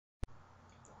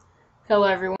Hello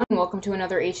everyone, welcome to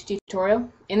another HD tutorial.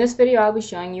 In this video I'll be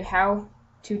showing you how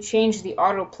to change the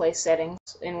autoplay settings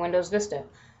in Windows Vista.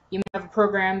 You may have a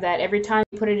program that every time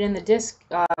you put it in the disk,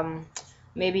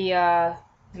 maybe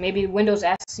Windows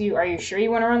asks you, are you sure you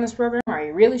want to run this program? Are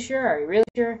you really sure? Are you really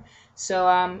sure? So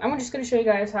I'm just going to show you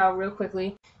guys how real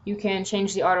quickly you can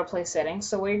change the autoplay settings.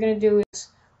 So what you're going to do is,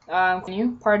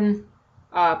 pardon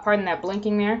that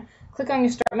blinking there, click on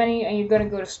your start menu and you're going to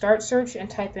go to start search and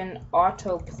type in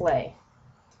autoplay.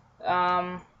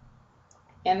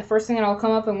 And the first thing that'll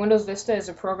come up in Windows Vista is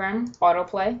a program,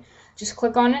 Autoplay. Just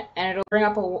click on it, and it'll bring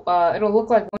up it'll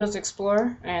look like Windows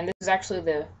Explorer, and this is actually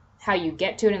how you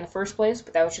get to it in the first place.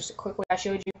 But that was just a quick way I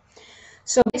showed you.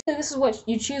 So basically, this is what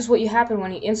you choose. What you happen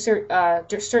when you insert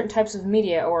certain types of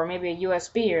media, or maybe a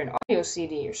USB or an audio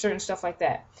CD, or certain stuff like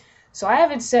that. So I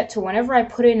have it set to whenever I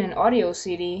put in an audio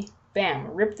CD,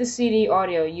 bam, rip the CD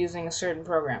audio using a certain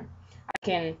program. I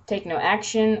can take no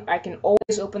action. I can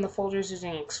always open the folders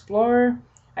using Explorer.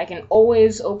 I can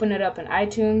always open it up in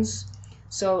iTunes.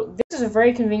 So this is a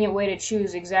very convenient way to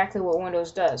choose exactly what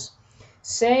Windows does.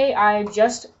 Say I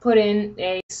just put in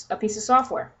a piece of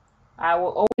software. I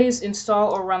will always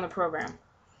install or run the program.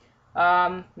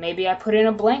 Maybe I put in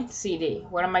a blank CD.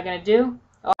 What am I going to do?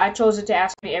 Oh, I chose it to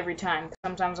ask me every time.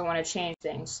 Sometimes I want to change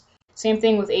things. Same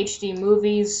thing with HD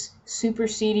movies, Super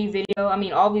CD video,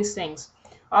 all these things.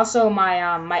 Also, my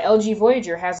LG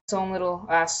Voyager has its own little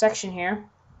section here,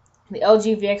 the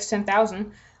LG VX10000.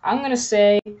 I'm going to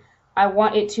say I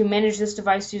want it to manage this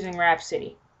device using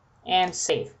Rhapsody and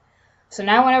save. So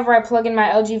now whenever I plug in my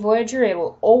LG Voyager, it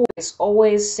will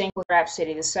always sync with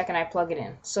Rhapsody the second I plug it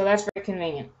in. So that's very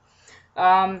convenient.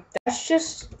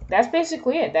 That's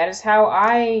basically it. That is how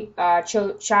I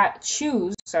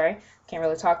choose. Sorry, can't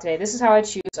really talk today. This is how I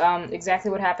choose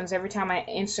exactly what happens every time I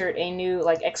insert a new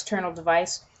external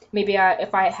device. Maybe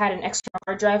if I had an external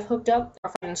hard drive hooked up, or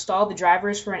if I installed the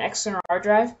drivers for an external hard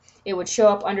drive, it would show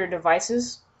up under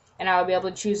devices, and I would be able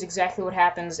to choose exactly what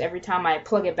happens every time I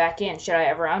plug it back in, should I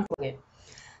ever unplug it.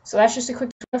 So that's just a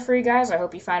quick tutorial for you guys. I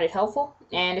hope you find it helpful.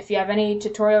 And if you have any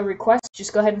tutorial requests,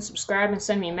 just go ahead and subscribe and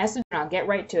send me a message, and I'll get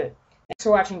right to it. Thanks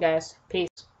for watching, guys. Peace.